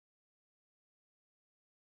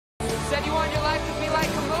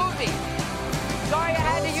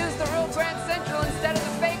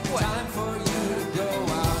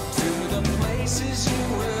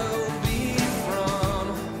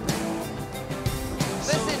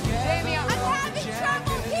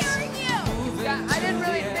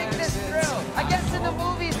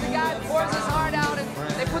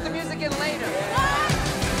again later.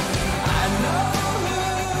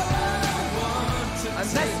 I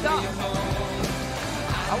messed up.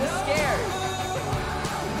 I was scared.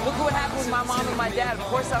 Look what happened with my mom and my dad. Of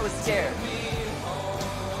course I was scared.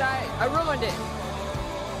 I ruined it.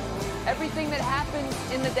 Everything that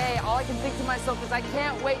happens in the day, all I can think to myself is I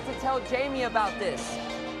can't wait to tell Jamie about this.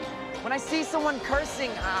 When I see someone cursing,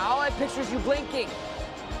 all I picture is you blinking.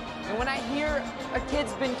 And when I hear a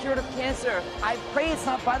kid's been cured of cancer, I pray it's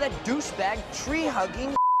not by that douchebag,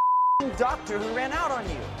 tree-hugging doctor who ran out on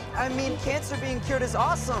you. I mean, cancer being cured is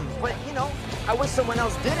awesome, but, you know, I wish someone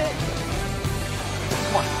else did it.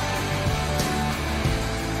 Come on.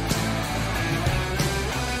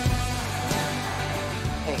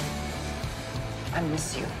 Hey, I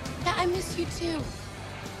miss you. Yeah, I miss you too.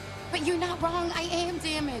 But you're not wrong, I am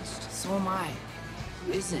damaged. So am I.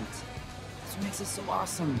 Who isn't? That's what makes us so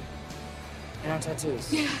awesome. And our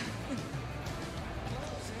tattoos. Yeah.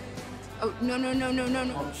 Oh, no.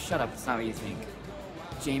 Oh, shut up. It's not what you think.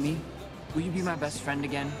 Jamie, will you be my best friend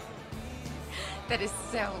again? That is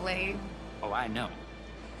so lame. Oh, I know.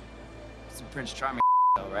 Some Prince Charming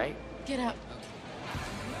though, right? Get up.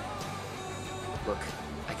 Look,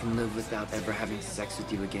 I can live without ever having sex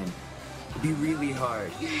with you again. It'd be really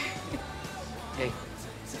hard. Hey,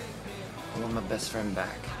 I want my best friend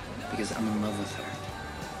back because I'm in love with her.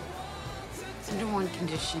 Under one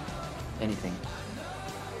condition. Anything.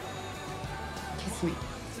 Kiss me.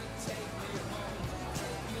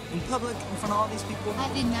 In public, in front of all these people.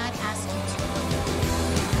 I did not ask you to.